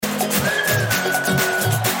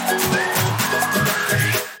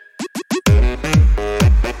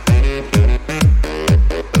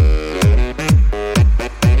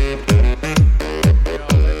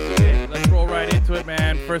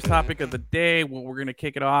topic of the day. What we're going to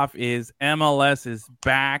kick it off is MLS is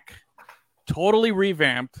back, totally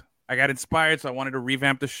revamped. I got inspired, so I wanted to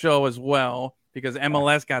revamp the show as well because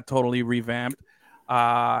MLS got totally revamped.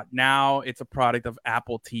 Now it's a product of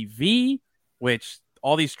Apple TV, which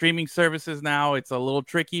all these streaming services now, it's a little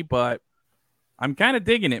tricky, but I'm kind of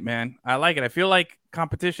digging it, man. I like it. I feel like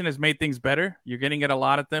competition has made things better. You're getting at a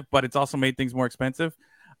lot of them, but it's also made things more expensive.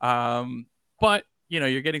 But you know,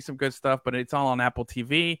 you're getting some good stuff, but it's all on Apple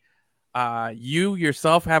TV. You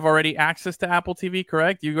yourself have already access to Apple TV,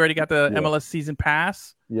 correct? You already got the MLS season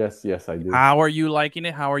pass. Yes, I do. How are you liking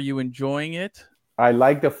it? How are you enjoying it? I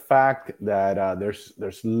like the fact that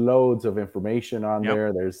there's loads of information on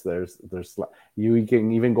there. There's you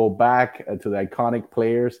can even go back to the iconic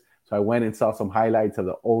players. So I went and saw some highlights of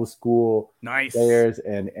the old school players,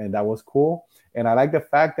 and that was cool. And I like the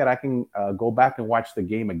fact that I can go back and watch the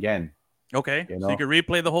game again. Okay, so you can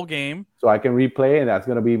replay the whole game. So I can replay, and that's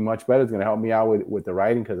going to be much better. It's going to help me out with the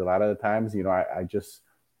writing because a lot of the times, you know, I just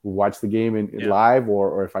watch the game in live,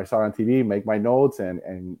 or if I saw it on TV, make my notes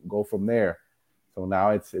and go from there. So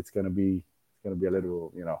now it's going to be a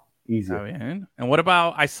little, you know, easier. Oh, yeah. And what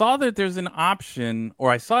about? I saw that there's an option,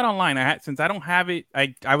 or I saw it online. Since I don't have it,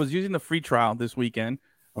 I was using the free trial this weekend.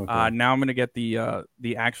 Okay. Now I'm going to get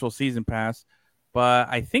the actual season pass. But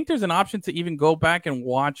I think there's an option to even go back and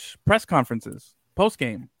watch press conferences post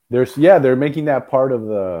game. They're making that part of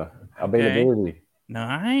the availability. Okay.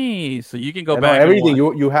 Nice. So you can go back. Everything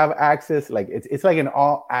you have access. Like it's like an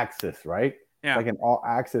all access, right? Yeah. It's like an all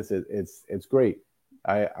access. It's great.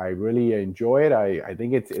 I really enjoy it. I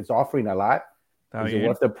think it's offering a lot. Is it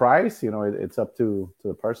worth the price? You know, it's up to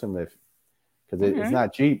the person because it's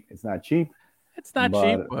not cheap. It's not cheap. It's not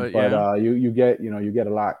cheap, but you get a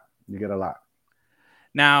lot. You get a lot.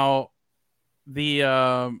 Now,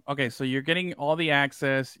 so you're getting all the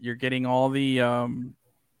access, you're getting all the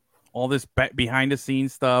all this behind the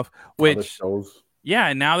scenes stuff, which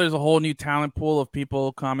and now there's a whole new talent pool of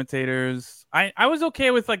people, commentators. I was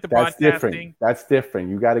okay with like the broadcasting. That's different.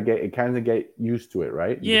 You got to get used to it,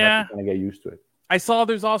 right? You have to kind of get used to it. I saw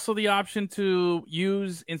there's also the option to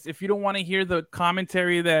use, if you don't want to hear the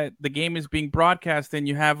commentary that the game is being broadcast in,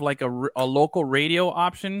 you have like a local radio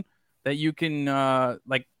option that you can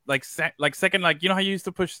second, like, you know how you used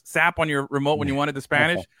to push SAP on your remote when you wanted the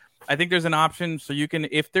Spanish? I think there's an option so you can,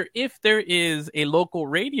 if there is a local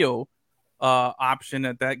radio option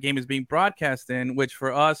that game is being broadcast in, which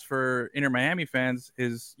for us, for Inter Miami fans,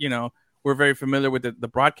 is, you know, we're very familiar with the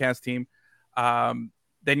broadcast team.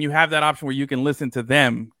 Then you have that option where you can listen to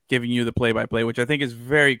them giving you the play-by-play, which I think is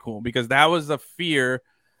very cool because that was a fear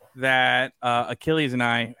that Achilles and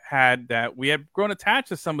I had, that we had grown attached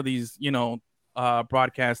to some of these, you know,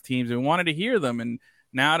 broadcast teams and we wanted to hear them. And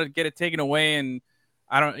now to get it taken away, and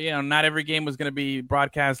not every game was going to be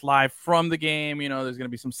broadcast live from the game. You know, there's going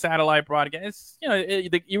to be some satellite broadcasts. You know,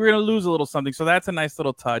 you were going to lose a little something. So that's a nice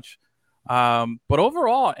little touch. But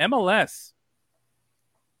overall, MLS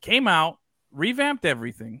came out, revamped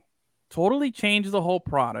everything, totally changed the whole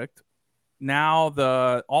product. Now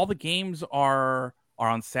all the games are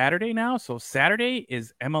on Saturday now. So Saturday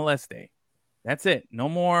is MLS Day. That's it. No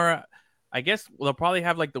more. I guess they'll probably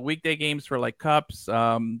have like the weekday games for like cups,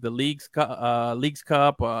 the Leagues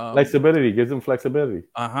Cup. Flexibility, gives them flexibility.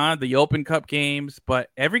 The Open Cup games. But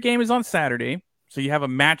every game is on Saturday. So you have a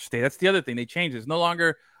match day. That's the other thing. They changed it. It's no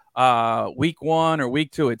longer week 1 or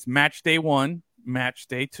week 2. It's match day 1, match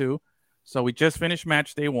day 2. So we just finished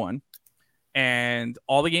match day 1. And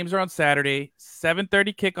all the games are on Saturday,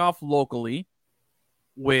 7:30 kickoff locally.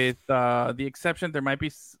 With the exception, there might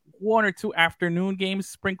be 1 or 2 afternoon games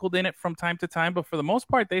sprinkled in it from time to time. But for the most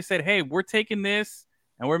part, they said, hey, we're taking this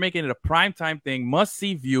and we're making it a primetime thing,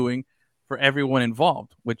 must-see viewing for everyone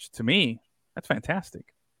involved, which to me, that's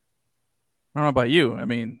fantastic. I don't know about you. I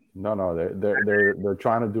mean, no, they're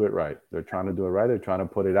trying to do it right. They're trying to do it right. They're trying to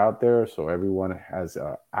put it out there so everyone has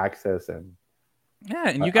access. And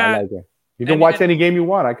and you can watch any game you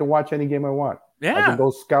want. I can watch any game I want. Yeah, I can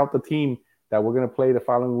go scout the team that we're going to play the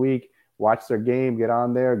following week, watch their game, get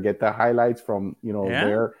on there, get the highlights from, you know,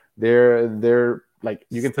 their like,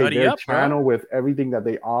 you can take their channel with everything that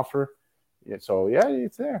they offer. Yeah, so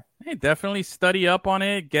it's there. Hey, definitely study up on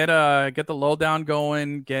it. Get the lowdown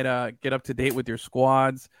going. Get up to date with your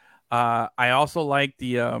squads. I also like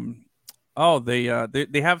the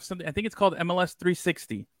they have something. I think it's called MLS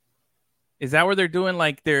 360. Is that where they're doing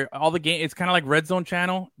like all the game? It's kind of like Red Zone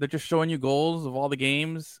channel. They're just showing you goals of all the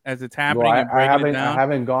games as it's happening. Well, I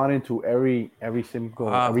haven't gone into every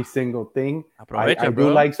single thing. I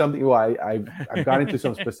do like something. Well, I've gone into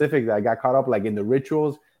some specifics. I got caught up like in the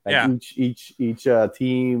rituals. Like each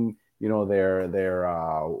team their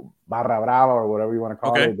barra brava or whatever you want to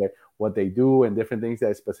call it, what they do and different things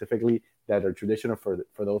that specifically that are traditional for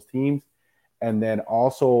those teams. And then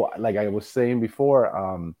also, like I was saying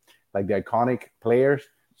before, like the iconic players.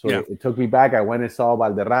 So it took me back. I went and saw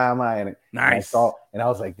Valderrama, and I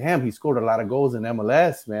was like, damn, he scored a lot of goals in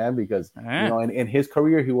MLS, man, because in his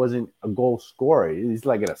career he wasn't a goal scorer. He's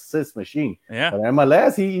like an assist machine. Yeah. But in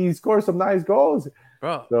MLS, he scored some nice goals.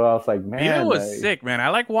 Bro. So I was like, man, he was sick, man. I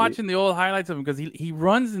like watching the old highlights of him because he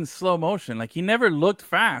runs in slow motion. Like he never looked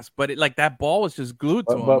fast, but like that ball was just glued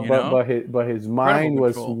to him. But his mind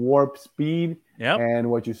was warp speed. Yep. And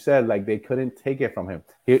what you said, like they couldn't take it from him.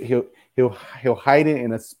 He'll hide it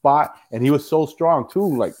in a spot, and he was so strong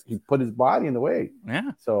too. Like he put his body in the way.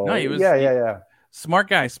 Yeah. So he was smart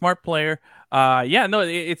guy, smart player.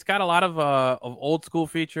 It's got a lot of old school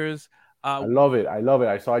features. I love it. I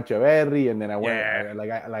saw Echeverri, and then I went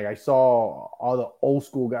I saw all the old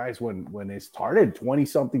school guys when it started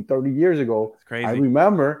 20-something, 30 years ago. It's crazy. I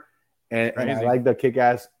remember, and I like the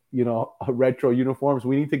kick-ass, retro uniforms.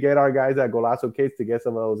 We need to get our guys at Golazo Kids to get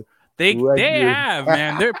some of those. They have,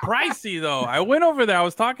 man. They're pricey though. I went over there. I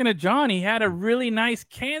was talking to John. He had a really nice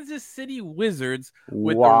Kansas City Wizards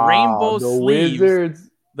with the rainbow sleeves. Wizards.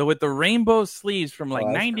 With the rainbow sleeves from like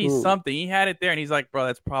 90-something. He had it there, and he's like, bro,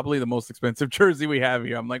 that's probably the most expensive jersey we have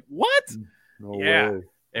here. I'm like, what? No way.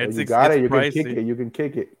 It's you got it. You pricey. can kick it. You can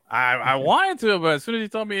kick it. I wanted to, but as soon as he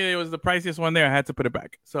told me it was the priciest one there, I had to put it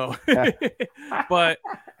back. So, but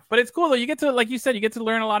it's cool though. You get to, like you said, you get to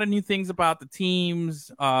learn a lot of new things about the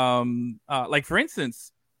teams. Like for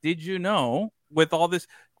instance, did you know with all this?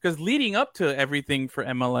 Because leading up to everything for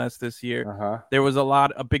MLS this year, there was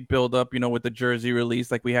a big buildup, with the jersey release.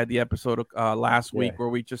 Like we had the episode last week where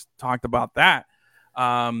we just talked about that.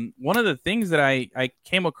 One of the things that I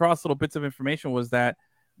came across little bits of information was that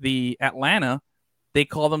the Atlanta, they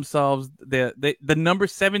call themselves the number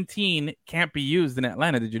 17 can't be used in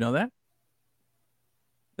Atlanta. Did you know that?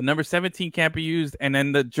 The number 17 can't be used. And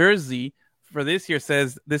then the jersey for this year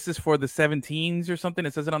says this is for the 17s or something.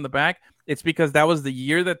 It says it on the back. It's because that was the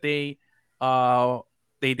year that they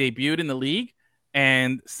debuted in the league,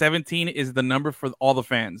 and 17 is the number for all the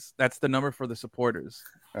fans. That's the number for the supporters.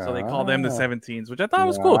 So they call them the 17s, which I thought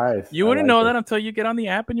was cool. You wouldn't know that until you get on the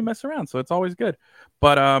app and you mess around. So it's always good.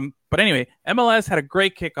 But anyway, MLS had a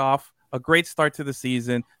great kickoff, a great start to the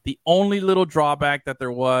season. The only little drawback that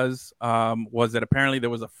there was that apparently there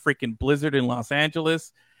was a freaking blizzard in Los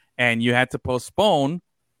Angeles, and you had to postpone,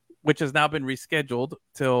 which has now been rescheduled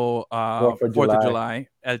till 4th of July,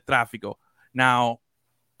 El Tráfico. Now,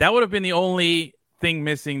 that would have been the only thing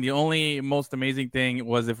missing. The only most amazing thing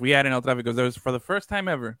was if we had an El Tráfico, because there was, for the first time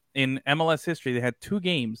ever in MLS history, they had 2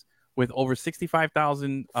 games with over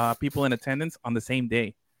 65,000 people in attendance on the same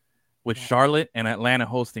day, with Charlotte and Atlanta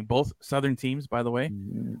hosting, both Southern teams, by the way.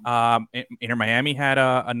 Inter Miami had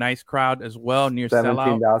a nice crowd as well, near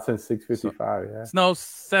 17,655. Yeah,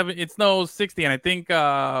 it's no 60, and I think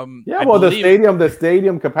the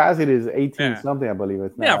stadium capacity is 18 something, I believe.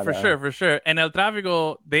 It's not, for sure. And El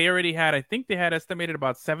Tráfico, they already had, I think they had estimated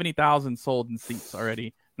about 70,000 sold in seats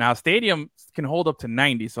already. Now stadium can hold up to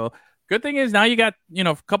 90, so. Good thing is now you got,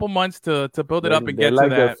 a couple months to build it up and get to that.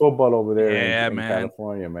 They like football over there in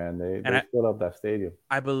California, man. They fill up that stadium.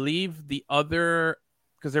 I believe because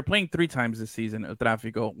they're playing 3 times this season, El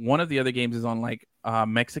Tráfico. One of the other games is on like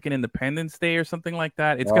Mexican Independence Day or something like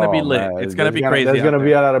that. It's going to be lit. Man. It's going to be crazy. There's going to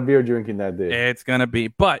be a lot of beer drinking that day. It's going to be.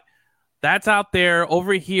 But that's out there.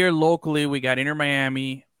 Over here locally, we got Inter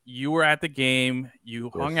Miami. You were at the game. You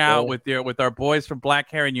hung out with our boys from Black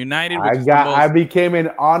Heron United. I became an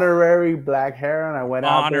honorary Black Heron. I went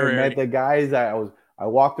out there and met the guys. I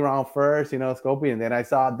walked around first, Scopy, and then I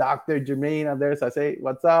saw Dr. Jermaine out there. So I say,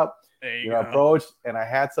 "What's up?" Approached, and I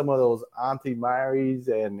had some of those Auntie Mary's,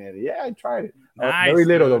 and I tried it. Nice, very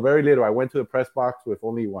little. I went to the press box with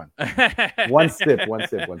only one. one sip.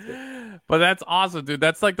 But that's awesome, dude.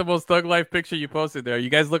 That's like the most thug life picture you posted there. You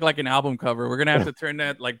guys look like an album cover. We're gonna have to turn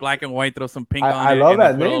that like black and white, throw some pink on it. I love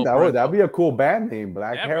that name. That'd be a cool band name,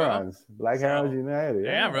 Black Herons. Black Herons United.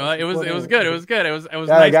 Yeah, bro. It was good. It was good. It was nice.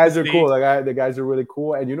 The guys are cool. The guys are really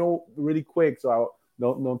cool. And really quick, so I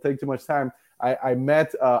don't take too much time. I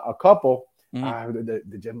met a couple.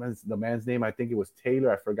 The man's name, I think it was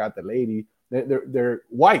Taylor. I forgot the lady. They're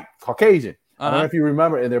white, Caucasian. I don't know if you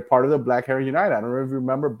remember, and they're part of the Black Heron United. I don't know if you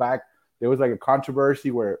remember back. There was like a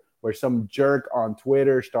controversy where some jerk on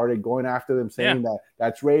Twitter started going after them, saying that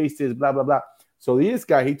that's racist, blah blah blah. So this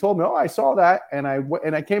guy, he told me, "Oh, I saw that, and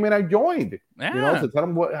I came in, I joined." So tell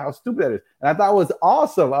him how stupid that is. And I thought it was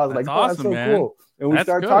awesome. I was like, "Oh, that's so cool." And we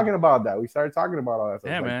started talking about that. We started talking about all that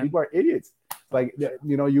stuff. Yeah, man. People are idiots. Like,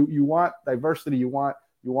 you want diversity. You want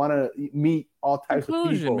to meet all types of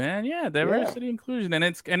people. Man. Yeah, diversity, inclusion, and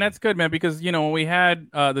that's good, man. Because when we had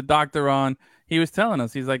the doctor on, he was telling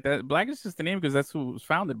us, he's like, that Black is just the name because that's who it was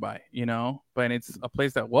founded by, But it's a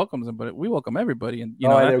place that welcomes them, but we welcome everybody, and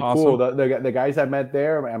that's they're awesome. Cool. The guys I met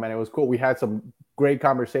there, I mean, it was cool. We had some great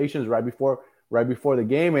conversations right before the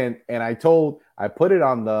game, and I put it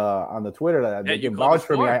on the Twitter that they can vouch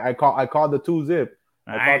for me. I called the 2-zip.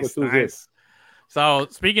 Nice, nice. So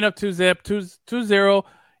speaking of 2-zip, 2-0,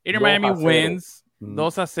 Inter Miami wins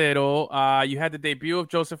 2-0. You had the debut of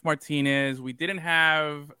Joseph Martinez. We didn't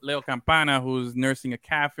have Leo Campana, who's nursing a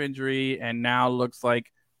calf injury, and now looks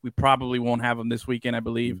like we probably won't have him this weekend, I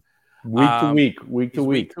believe. Week to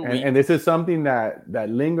week. And this is something that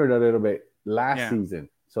lingered a little bit last season.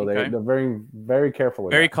 So they're very, very careful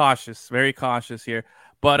with that. Very cautious here.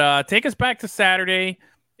 But take us back to Saturday.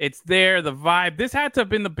 It's there, the vibe. This had to have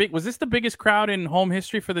been was this the biggest crowd in home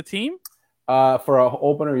history for the team? For an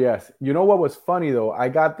opener, yes. You know what was funny, though? I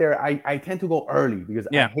got there. I tend to go early because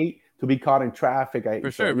I hate to be caught in traffic. I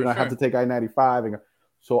have to take I-95.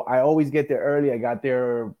 So I always get there early. I got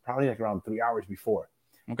there probably like around 3 hours before.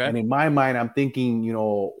 Okay. And in my mind, I'm thinking,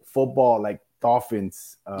 football, like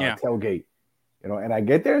Dolphins tailgate. And I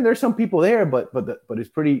get there and there's some people there, but it's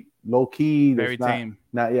pretty low key. Very tame.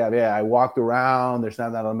 I walked around. There's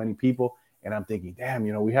not that many people, and I'm thinking, damn,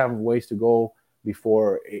 we have ways to go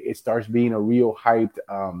before it starts being a real hyped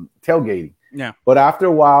tailgating. Yeah. But after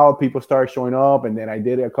a while, people started showing up, and then I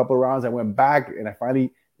did a couple of rounds. I went back, and I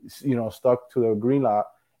finally, stuck to the green lot,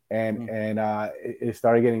 and it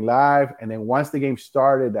started getting live. And then once the game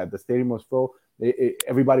started, that the stadium was full.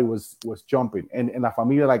 Everybody was jumping, and La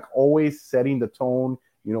Familia, like always, setting the tone,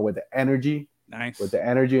 with the energy. Nice. With the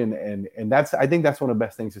energy, and that's, I think that's one of the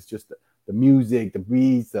best things. It's just the music, the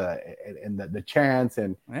beats, and the chants,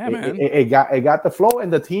 and it got the flow,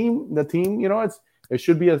 and the team. It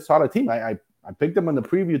should be a solid team. I picked them in the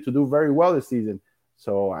preview to do very well this season,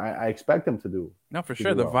 so I expect them to do. No, for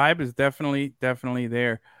sure. The vibe is definitely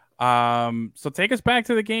there. So take us back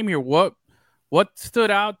to the game here. What stood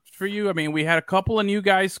out for you? I mean, we had a couple of new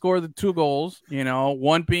guys score the 2 goals,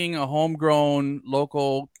 one being a homegrown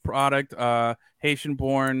local product,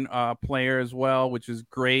 Haitian-born player as well, which is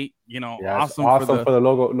great. Awesome for the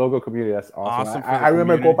logo community. That's awesome. I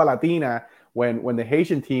remember Copa Latina when the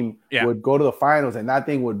Haitian team would go to the finals, and that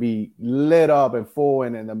thing would be lit up and full,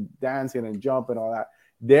 and them dancing and jumping and all that.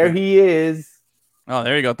 There he is. Oh,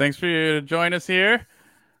 there you go. Thanks for you to join us here.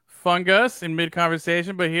 Fun, Gus, in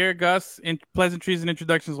mid-conversation, but here, Gus, in pleasantries and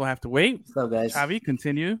introductions will have to wait. What's up, guys? Javi,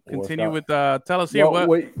 continue with tell us here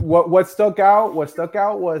what stuck out. What stuck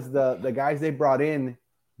out was the guys they brought in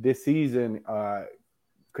this season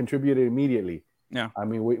contributed immediately. Yeah, I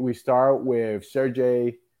mean, we start with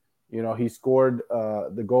Sergey. He scored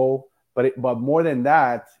the goal, but more than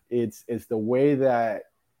that, it's the way that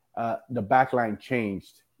the back line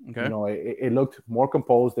changed. Okay, it looked more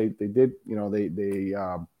composed. They did,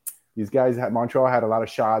 these guys Montreal had a lot of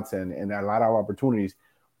shots and a lot of opportunities,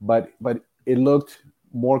 but it looked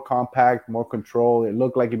more compact, more control. It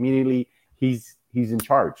looked like immediately he's in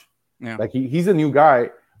charge. Yeah. Like he's a new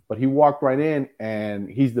guy, but he walked right in and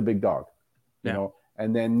he's the big dog.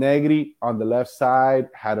 And then Negri on the left side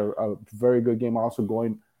had a very good game, also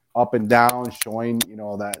going up and down, showing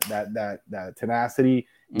that tenacity.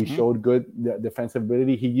 He showed good defensive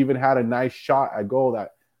ability. He even had a nice shot at goal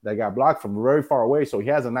that got blocked from very far away. So he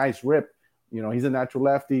has a nice rip. He's a natural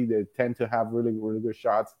lefty. They tend to have really, really good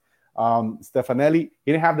shots. Stefanelli,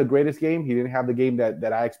 he didn't have the greatest game. He didn't have the game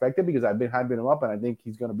that I expected because I've been hyping him up, and I think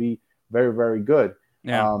he's going to be very, very good.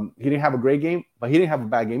 Yeah. He didn't have a great game, but he didn't have a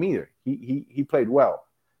bad game either. He played well.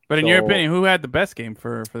 But in your opinion, who had the best game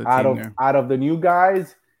for the team there? Out of the new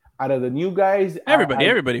guys, everybody.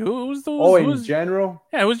 In general?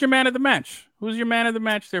 Yeah, who's your man of the match? Who's your man of the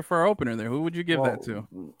match there for our opener there? Who would you give that to?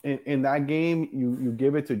 In that game, you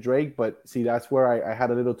give it to Drake, but see, that's where I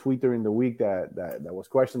had a little tweet during the week that was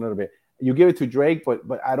questioned a little bit. You give it to Drake, but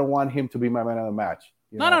I don't want him to be my man of the match.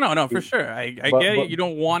 No, for sure. I get it. You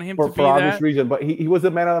don't want him to be for obvious reason, but he was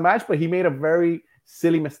the man of the match, but he made a very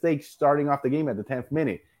silly mistake starting off the game at the 10th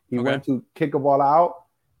minute. He went to kick a ball out,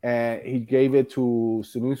 and he gave it to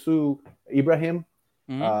Sunusu Ibrahim,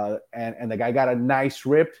 and the guy got a nice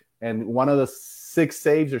rip, and one of the 6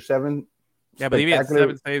 saves or 7. Yeah, but he had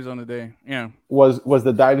 7 saves on the day. Yeah, was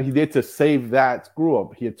the dive he did to save that screw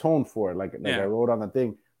up. He atoned for it, like I wrote on the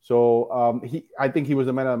thing. So I think he was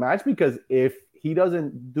the man of the match because if he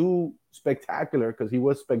doesn't do spectacular, because he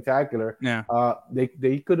was spectacular,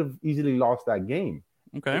 they could have easily lost that game.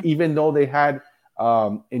 Okay, even though they had,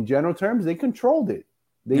 in general terms, they controlled it.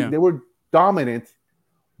 They were dominant,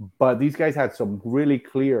 but these guys had some really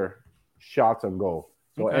clear shots on goal.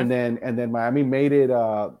 So Okay. and then Miami made it.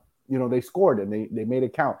 They scored and they made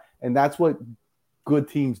it count, and that's what good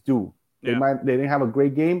teams do. They didn't have a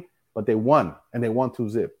great game, but they won, and they won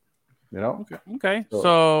 2-0. Okay.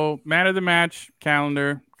 So man of the match,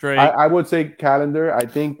 Calendar, Drake. I would say Calendar. I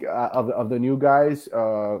think of the new guys,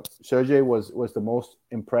 Sergey was the most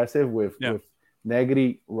impressive with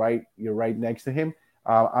Negri you're right next to him.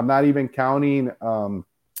 I'm not even counting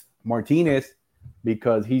Martinez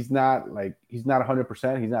because he's not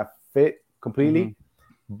 100%. He's not fit completely. Mm-hmm.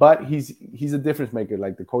 But he's a difference maker,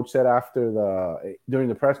 like the coach said during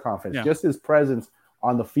the press conference. Yeah. Just his presence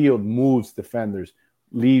on the field moves defenders,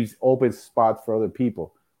 leaves open spots for other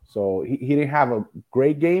people. So he didn't have a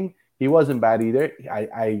great game. He wasn't bad either.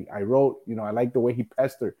 I wrote, I like the way he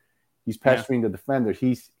pestered. He's pestering the defenders.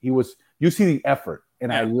 You see the effort,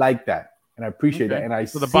 and I like that, and I appreciate that. And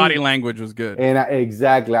the body language was good. And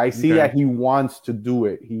I see that he wants to do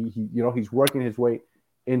it. He's working his way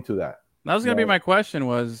into that. That was going to be my question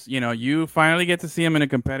was, you finally get to see him in a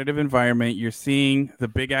competitive environment. You're seeing the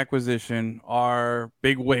big acquisition, our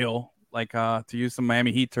big whale, like to use some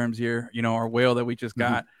Miami Heat terms here, our whale that we just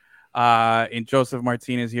got in Joseph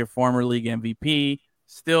Martinez here, former league MVP,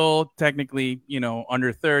 still technically,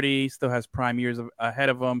 under 30, still has prime years ahead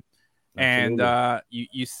of him. Absolutely. And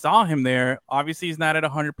you saw him there. Obviously, he's not at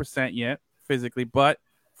 100% yet physically, but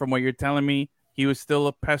from what you're telling me, he was still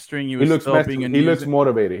pestering. He looks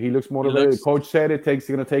motivated. Coach said it's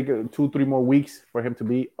going to take 2-3 more weeks for him to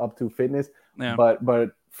be up to fitness. Yeah.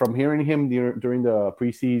 But from hearing him during the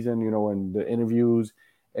preseason, and the interviews,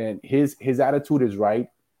 and his attitude is right.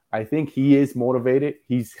 I think he is motivated.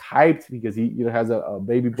 He's hyped because he has a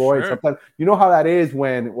baby boy. Sure. Sometimes you know how that is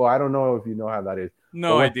I don't know if you know how that is.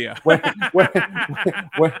 No idea.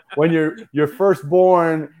 When you're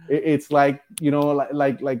firstborn, it's like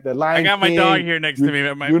like the Lion King. I got my dog here next to me.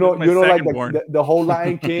 Like the whole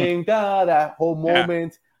Lion King, that whole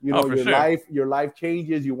moment. Your life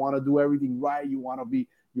changes. You want to do everything right. You want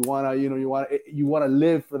to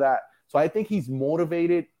live for that. So I think he's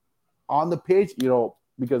motivated on the pitch.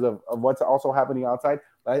 Because of what's also happening outside.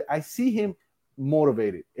 I see him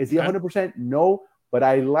motivated. Is he 100%? No. But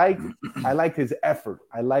I liked his effort.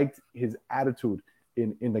 I liked his attitude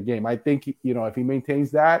in the game. I think if he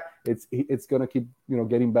maintains that, it's going to keep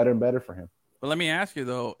getting better and better for him. But let me ask you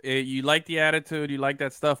though, you like the attitude, you like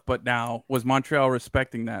that stuff, but now was Montreal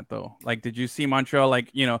respecting that though? Like, did you see Montreal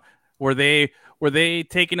were they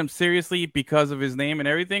taking him seriously because of his name and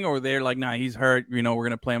everything, or they're like, nah, he's hurt, we're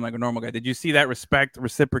gonna play him like a normal guy? Did you see that respect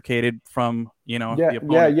reciprocated from the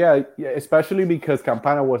opponent? Yeah, especially because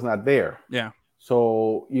Campana was not there. Yeah.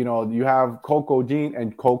 So, you have Coco Jean,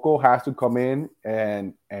 and Coco has to come in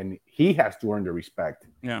and he has to earn the respect.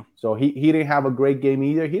 Yeah. So he didn't have a great game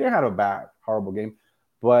either. He didn't have a horrible game.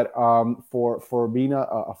 But for being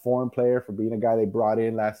a foreign player, for being a guy they brought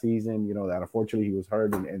in last season, that unfortunately he was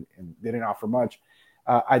hurt and didn't offer much.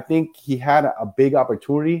 I think he had a big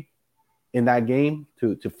opportunity in that game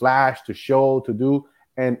to flash, to show, to do.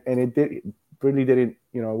 And it really didn't,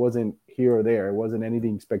 it wasn't here or there. It wasn't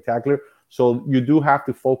anything spectacular. So you do have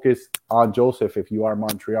to focus on Joseph if you are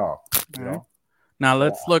Montreal. Now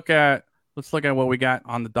let's look at what we got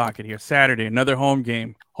on the docket here. Saturday, another home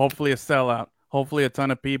game. Hopefully a sellout. Hopefully a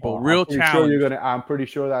ton of people. Real challenge. I'm pretty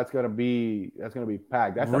sure that's gonna be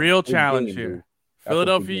packed. That's real challenge here.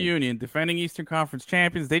 Philadelphia Union, defending Eastern Conference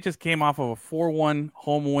champions. They just came off of a 4-1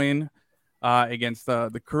 home win against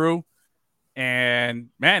the Crew. And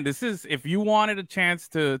man, this is, if you wanted a chance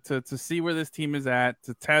to see where this team is at,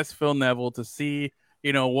 to test Phil Neville, to see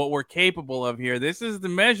what we're capable of here, this is the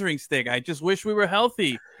measuring stick. I just wish we were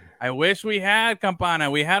healthy. I wish we had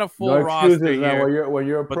Campana. We had a full roster here. When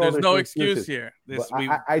you're a pro, but there's no excuse here.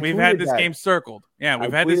 We've had this game circled. Yeah,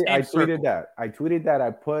 we've had this game circled. I tweeted that.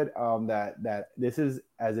 I put that this is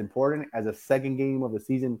as important as a second game of the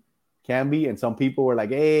season can be. And some people were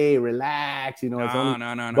like, "Hey, relax." No.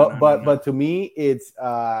 But to me, it's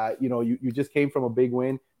you just came from a big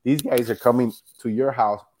win. These guys are coming to your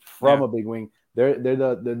house from a big win. They're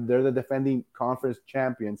the defending conference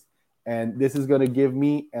champions. And this is going to give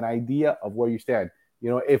me an idea of where you stand.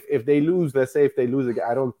 If they lose, let's say if they lose again,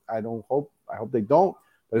 I hope they don't.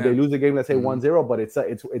 But if they lose the game, let's say 1-0, but it's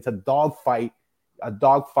a dogfight,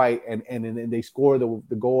 and they score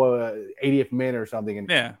the goal 80th minute or something.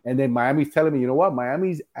 And then Miami's telling me, you know what?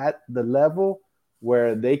 Miami's at the level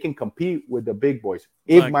where they can compete with the big boys.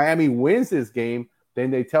 If Miami wins this game, then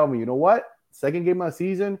they tell me, you know what? Second game of the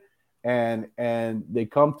season, and they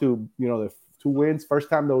come to the 2 wins. First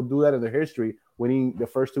time they'll do that in their history, winning the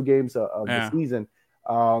first 2 games of the season.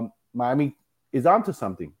 Miami is onto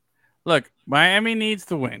something. Look, Miami needs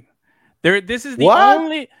to win. This is the What?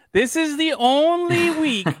 only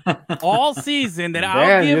week all season that I'll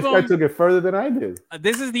Man, give this guy them. took it further than I did.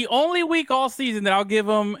 This is the only week all season that I'll give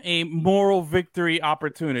them a moral victory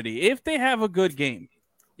opportunity if they have a good game,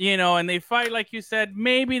 and they fight like you said.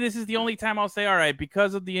 Maybe this is the only time I'll say, all right,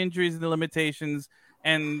 because of the injuries and the limitations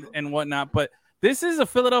and whatnot. But this is a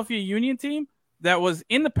Philadelphia Union team that was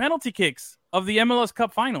in the penalty kicks of the MLS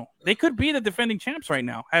Cup final. They could be the defending champs right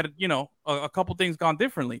now had a couple things gone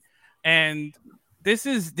differently. And this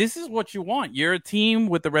is what you want. You're a team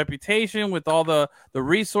with the reputation, with all the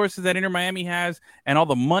resources that Inter Miami has, and all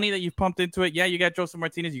the money that you've pumped into it. Yeah, you got Joseph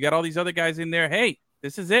Martinez, you got all these other guys in there. Hey,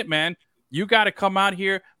 this is it, man. You got to come out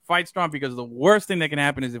here, fight strong, because the worst thing that can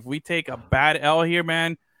happen is if we take a bad L here,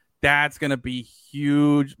 man, that's gonna be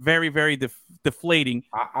huge, very, very deflating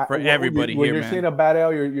for everybody when here. You're man. saying a bad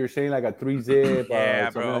L, you're saying like a 3-zip. Yeah,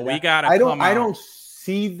 bro. Like we that. gotta. I don't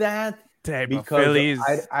see that. Because Phillies,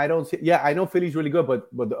 I don't see. Yeah, I know Philly's really good, but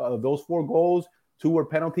those 4 goals, 2 were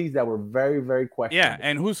penalties that were very, very questionable. Yeah,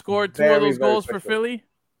 and who scored 2 of those goals for Philly?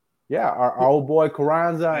 Yeah, our old boy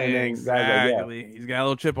Carranza, and exactly. Then guys He's got a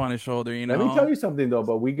little chip on his shoulder. Let me tell you something though,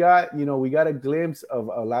 but we got a glimpse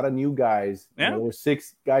of a lot of new guys. Yeah, there were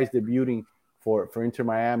 6 guys debuting for Inter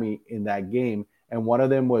Miami in that game, and one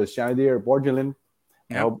of them was Shanadier Borgelin.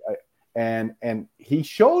 Yeah. And he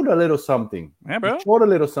showed a little something. Yeah, bro. He showed a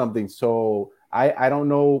little something. So I don't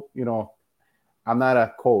know, I'm not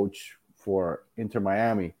a coach for Inter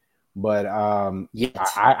Miami, but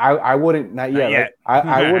I wouldn't not yet.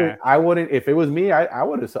 I wouldn't if it was me, I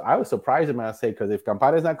would surprise him and I say, because if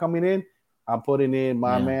Campare's not coming in, I'm putting in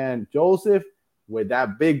my man Joseph with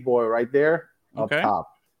that big boy right there up top.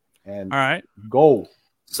 And all right, go.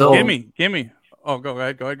 So give me. Oh, go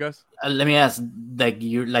ahead, Gus. Let me ask, like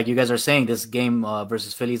you guys are saying, this game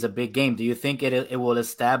versus Philly is a big game. Do you think it will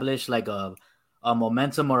establish like a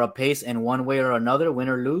momentum or a pace in one way or another, win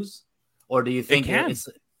or lose, or do you think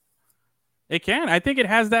it can? I think it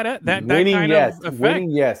has that winning, kind yes. of effect. Winning,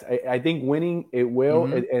 yes. I think winning it will,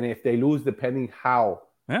 and if they lose, depending how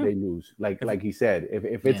they lose, like he said,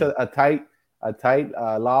 if it's a tight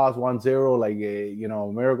loss 1-0, like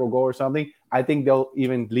a miracle goal or something, I think they'll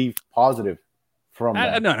even leave positive from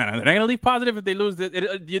that. No, they're not gonna leave positive if they lose.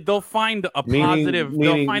 They'll find a positive.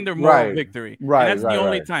 They'll find their moral victory. Right, and that's the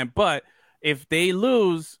only time. But if they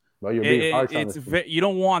lose, well, you're being harsh on you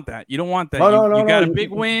don't want that. You don't want that. No, you got a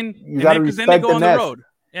big win. You got to respect then they go on nest. the road.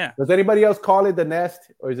 Yeah. Does anybody else call it the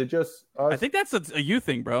nest, or is it just us? I think that's a you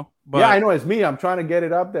thing, bro. But, yeah, I know it's me. I'm trying to get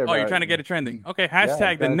it up there. Oh, you're trying to get it trending. Okay,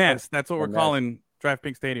 hashtag the nest. That's what we're calling Draft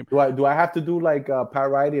Pink Stadium. Do I have to do like Pat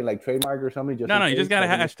Riley, like trademark or something? No, you just gotta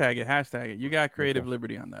hashtag it. You got creative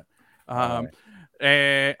liberty on that. All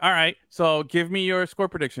right. So give me your score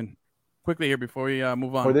prediction quickly here before we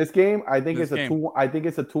move on. For this game, I think it's a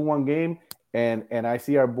 2-1 game, and I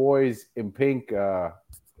see our boys in pink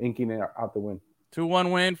inking it out the win.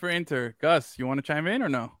 2-1 win for Inter. Gus, you want to chime in or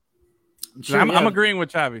no? Sure, I'm agreeing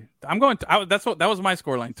with Xavi. I'm going. That was my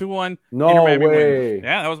scoreline. 2-1. No way. Wins.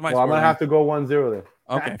 Yeah, that was my. Well, scoreline. I'm gonna have to go 1-0 then.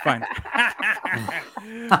 Okay, fine.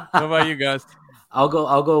 What about you, Gus? I'll go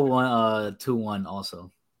 2-1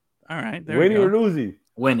 also. All right. Winning or losing?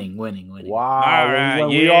 Winning. Wow. All right. When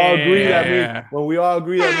we all agree that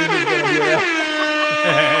means it's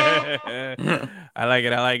gonna be I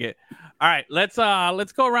like it. All right, let's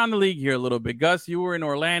go around the league here a little bit. Gus, you were in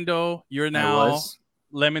Orlando. You're now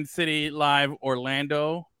Lemon City Live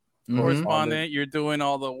Orlando correspondent. You're doing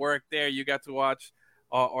all the work there. You got to watch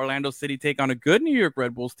Orlando City take on a good New York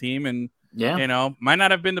Red Bulls team, and might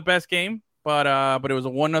not have been the best game, but it was a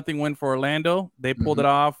 1-0 win for Orlando. They pulled it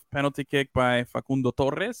off, penalty kick by Facundo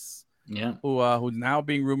Torres, who's now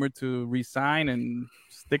being rumored to re-sign and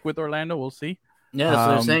stick with Orlando. We'll see. Yeah, that's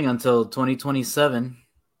what they're saying, until 2027.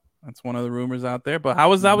 That's one of the rumors out there. But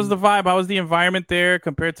how was the vibe? How was the environment there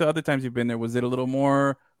compared to other times you've been there? Was it a little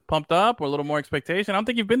more pumped up or a little more expectation? I don't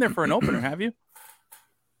think you've been there for an opener, have you?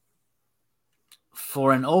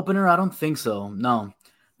 For an opener, I don't think so. No.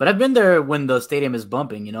 But I've been there when the stadium is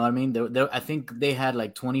bumping, you know what I mean? I think they had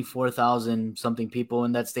like 24,000 something people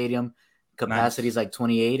in that stadium. Capacity is like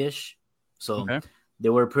 28-ish. So they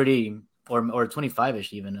were pretty, or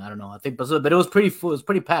 25-ish even. I don't know. I think, but it was pretty full. It was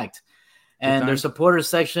pretty packed. And their supporter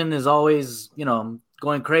section is always,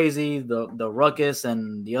 going crazy. The Ruckus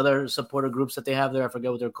and the other supporter groups that they have there, I forget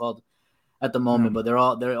what they're called at the moment, but they're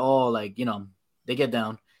all like, they get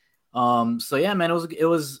down. So yeah, man, it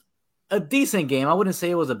was a decent game. I wouldn't say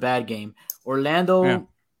it was a bad game. Orlando,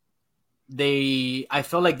 I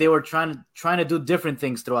felt like they were trying to do different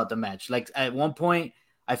things throughout the match. Like at one point,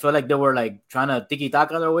 I felt like they were like trying to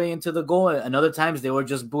tiki-taka their way into the goal, and other times they were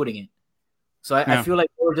just booting it. So I feel like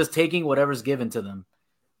they were just taking whatever's given to them.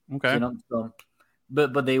 Okay. You know, so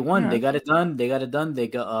but they won. They got it done. They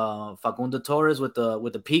got Facundo Torres with the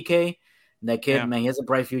PK. And that kid, man, he has a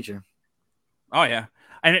bright future. Oh yeah.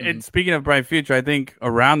 And speaking of bright future, I think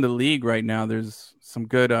around the league right now, there's some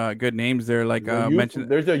good names there. Like mentioned,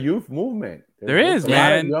 there's a youth movement. There's a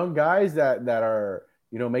man, lot of young guys that are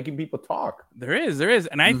making people talk. There is,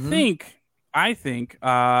 and I think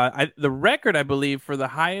the record, I believe, for the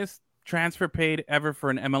highest transfer paid ever for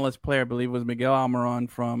an MLS player, I believe, was Miguel Almiron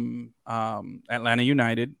from Atlanta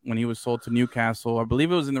United when he was sold to Newcastle. I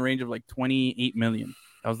believe it was in the range of like 28 million.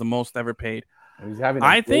 That was the most ever paid. He's having.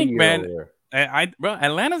 I think, man. Bro,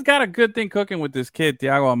 Atlanta's got a good thing cooking with this kid,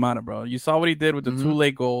 Thiago Almada, bro. You saw what he did with the 2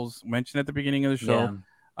 late goals mentioned at the beginning of the show.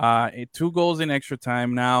 Yeah. 2 goals in extra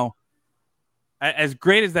time. Now, as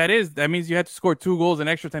great as that is, that means you had to score 2 goals in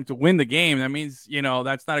extra time to win the game. That means,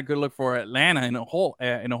 that's not a good look for Atlanta in a whole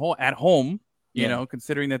at home, you know,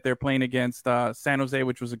 considering that they're playing against San Jose,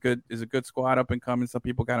 which was a good squad up and coming. Some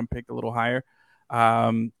people got them picked a little higher.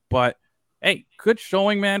 But hey, good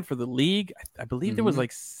showing, man, for the league. I believe there was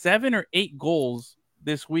like 7 or 8 goals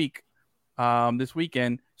this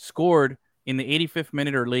weekend scored in the 85th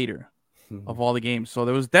minute or later of all the games. So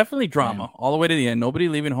there was definitely drama all the way to the end. Nobody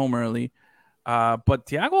leaving home early. But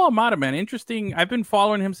Thiago Almada, man, interesting. I've been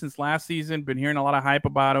following him since last season. Been hearing a lot of hype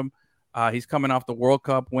about him. He's coming off the World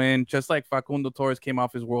Cup win, just like Facundo Torres came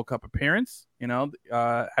off his World Cup appearance.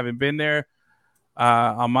 Having been there,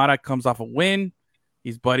 Almada comes off a win.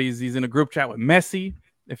 He's buddies. He's in a group chat with Messi.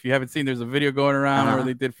 If you haven't seen, there's a video going around where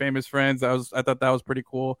they did Famous Friends. I thought that was pretty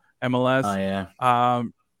cool. MLS. Oh yeah.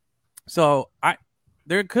 So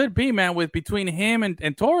there could be, man, with between him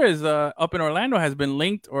and Torres up in Orlando has been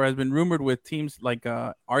linked or has been rumored with teams like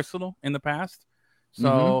Arsenal in the past.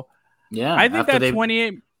 So yeah, I think that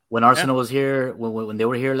 28 when Arsenal was here when they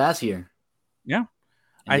were here last year. Yeah,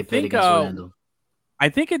 I think that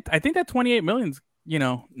 28 million's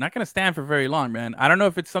not going to stand for very long, man. I don't know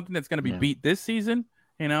if it's something that's going to be beat this season,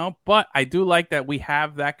 but I do like that we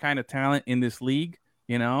have that kind of talent in this league,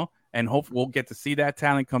 and hope we'll get to see that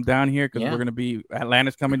talent come down here because we're going to be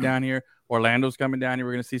Atlanta's coming down here, Orlando's coming down here.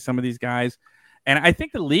 We're going to see some of these guys, and I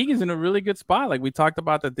think the league is in a really good spot. Like we talked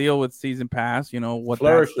about the deal with season pass, what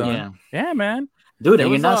that's done. Yeah, man. Dude,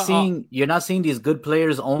 and you're not seeing these good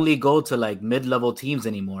players only go to like mid-level teams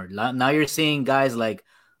anymore. Now you're seeing guys like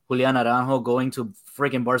Julian Aranjo going to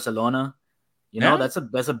freaking Barcelona.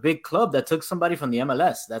 That's a big club that took somebody from the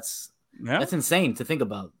MLS. That's insane to think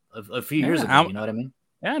about a few years ago. You know what I mean?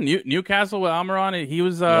 Yeah, Newcastle with Almiron. He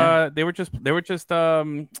was. They were just. It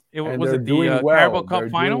was the Carabao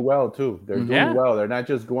Cup final. Doing well too. They're doing well. They're not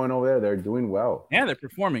just going over there. They're doing well. Yeah, they're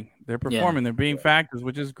performing. They're being factors,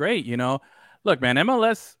 which is great. Look, man,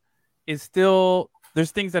 MLS is still.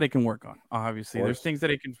 There's things that it can work on. Obviously, there's things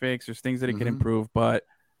that it can fix. There's things that it can improve, but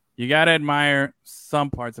you gotta admire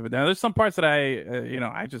some parts of it. Now, there's some parts that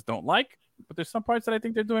I just don't like, but there's some parts that I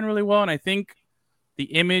think they're doing really well. And I think the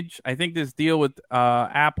image, I think this deal with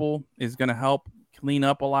Apple is gonna help clean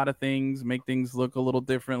up a lot of things, make things look a little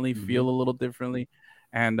differently, feel a little differently,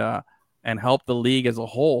 and help the league as a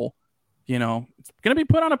whole. It's gonna be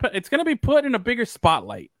put in a bigger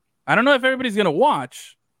spotlight. I don't know if everybody's gonna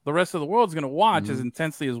watch. The rest of the world's going to watch as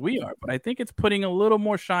intensely as we are. But I think it's putting a little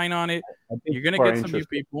more shine on it. You're going to get some new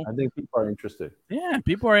people. I think people are interested. Yeah,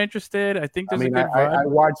 people are interested. I think there's a good vibe. I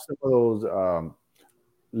watched some of those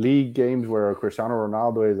league games where Cristiano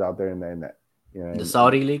Ronaldo is out there in the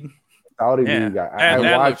Saudi League. League. I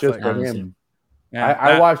watched just for him.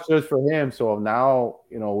 I watched just for him. So now,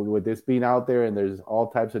 with this being out there and there's all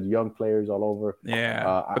types of young players all over.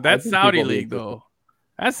 Yeah, but that Saudi League, though.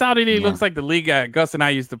 That Saudi League looks like the league Gus and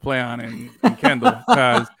I used to play on in Kendall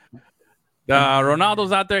because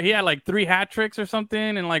Ronaldo's out there. He had like 3 hat tricks or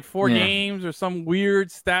something in like 4 games or some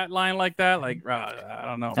weird stat line like that. Like, I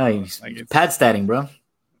don't know. Like pad statting, bro.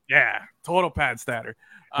 Yeah, total pad statter.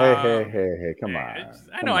 Hey, come on.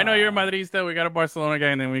 I know you're a Madridista. We got a Barcelona guy,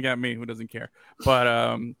 and then we got me who doesn't care.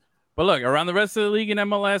 But look, around the rest of the league in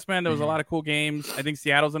MLS, man, there was a lot of cool games. I think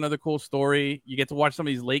Seattle's another cool story. You get to watch some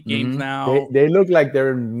of these late games now. They look like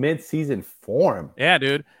they're in mid-season form. Yeah,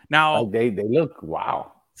 dude. Now they look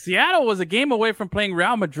wow. Seattle was a game away from playing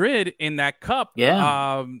Real Madrid in that cup.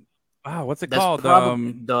 Yeah. What's it called?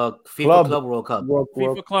 The FIFA Club World Cup.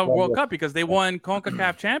 FIFA Club World Cup because they won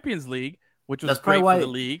CONCACAF Champions League, which was great for the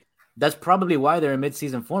league. That's probably why they're in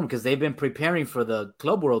mid-season form because they've been preparing for the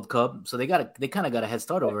Club World Cup, so they kind of got a head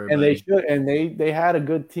start over everybody. And they should, and they had a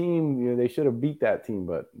good team. They should have beat that team,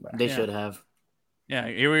 but they should have. Yeah,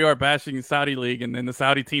 here we are bashing Saudi League, and then the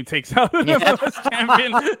Saudi team takes out the MLS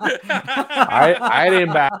champion. I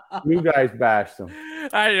didn't bash. You guys bashed them.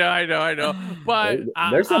 I know. But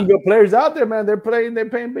there's some good players out there, man. They're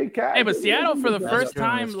paying big cash. Hey, but Seattle for the first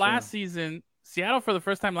time last season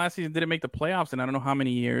didn't make the playoffs in I don't know how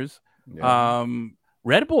many years. Yeah.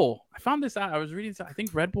 Red Bull, I found this out. I was reading. I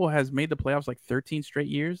think Red Bull has made the playoffs like 13 straight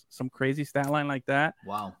years. Some crazy stat line like that.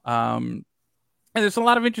 Wow. And there's a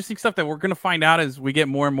lot of interesting stuff that we're going to find out as we get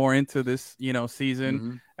more and more into this,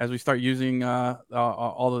 season, as we start using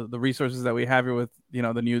all the resources that we have here with,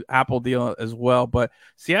 the new Apple deal as well. But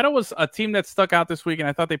Seattle was a team that stuck out this week, and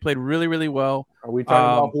I thought they played really, really well. Are we talking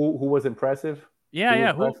about who was impressive?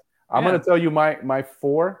 Yeah. I'm going to tell you my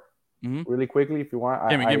four really quickly if you want.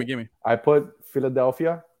 Give me. I put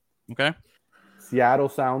Philadelphia. Okay. Seattle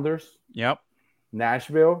Sounders. Yep.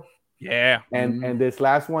 Nashville. Yeah. And this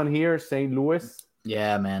last one here, St. Louis.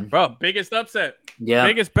 Yeah, man. Bro, biggest upset.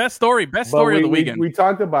 Yeah. Best story of the weekend. We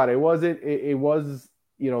talked about it. It was,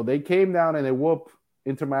 they came down and they whooped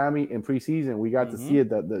Inter Miami in preseason. We got to see it.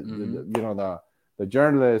 The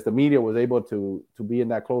journalists, the media was able to be in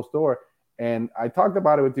that closed door. And I talked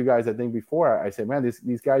about it with you guys, I think, before. I said, man,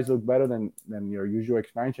 these guys look better than your usual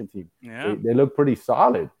expansion team. Yeah. They look pretty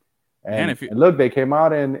solid. And look, they came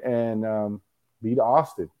out and beat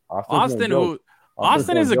Austin.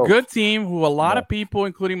 Austin is a good team who a lot of people,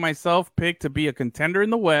 including myself, picked to be a contender in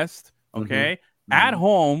the West. Okay. At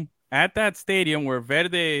home, at that stadium where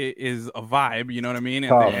Verde is a vibe, you know what I mean?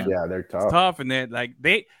 And they're tough. It's tough,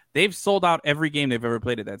 and they've sold out every game they've ever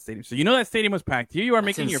played at that stadium. So that stadium was packed. Here you are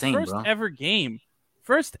making your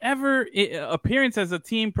first ever appearance as a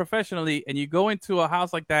team professionally, and you go into a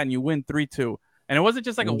house like that and you win 3-2. And it wasn't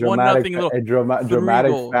just like a 1-0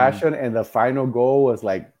 dramatic fashion, and the final goal was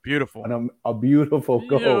like beautiful, a beautiful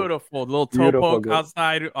goal, beautiful little toe poke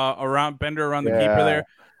outside around the keeper there.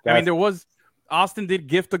 I mean, Austin did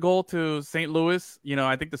gift a goal to St. Louis.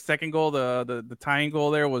 I think the second goal, the tying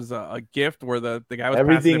goal there was a gift where the guy was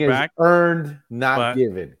passing it back. Earned, not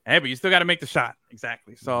given. Hey, but you still got to make the shot.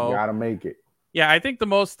 Exactly. So you got to make it. Yeah, I think the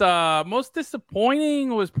most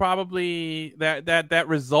disappointing was probably that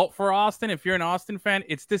result for Austin. If you're an Austin fan,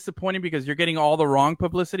 it's disappointing because you're getting all the wrong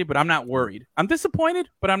publicity, but I'm not worried. I'm disappointed,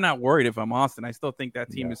 but I'm not worried if I'm Austin. I still think that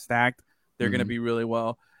team is stacked. They're going to be really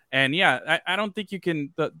well. And yeah, I don't think you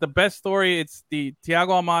can the best story, it's the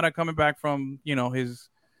Thiago Almada coming back from, his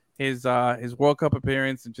World Cup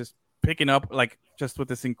appearance and just picking up just with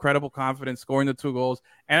this incredible confidence, scoring the 2 goals,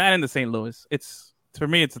 and that in the St. Louis. For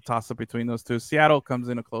me, it's a toss-up between those two. Seattle comes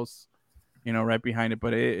in a close, right behind it,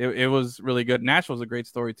 but it was really good. Nashville's a great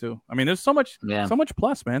story, too. I mean, there's so much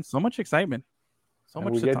plus, man. So much excitement.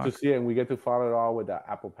 We get to see it, and we get to follow it all with the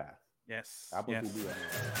Apple Pass. Yes. Apple TV.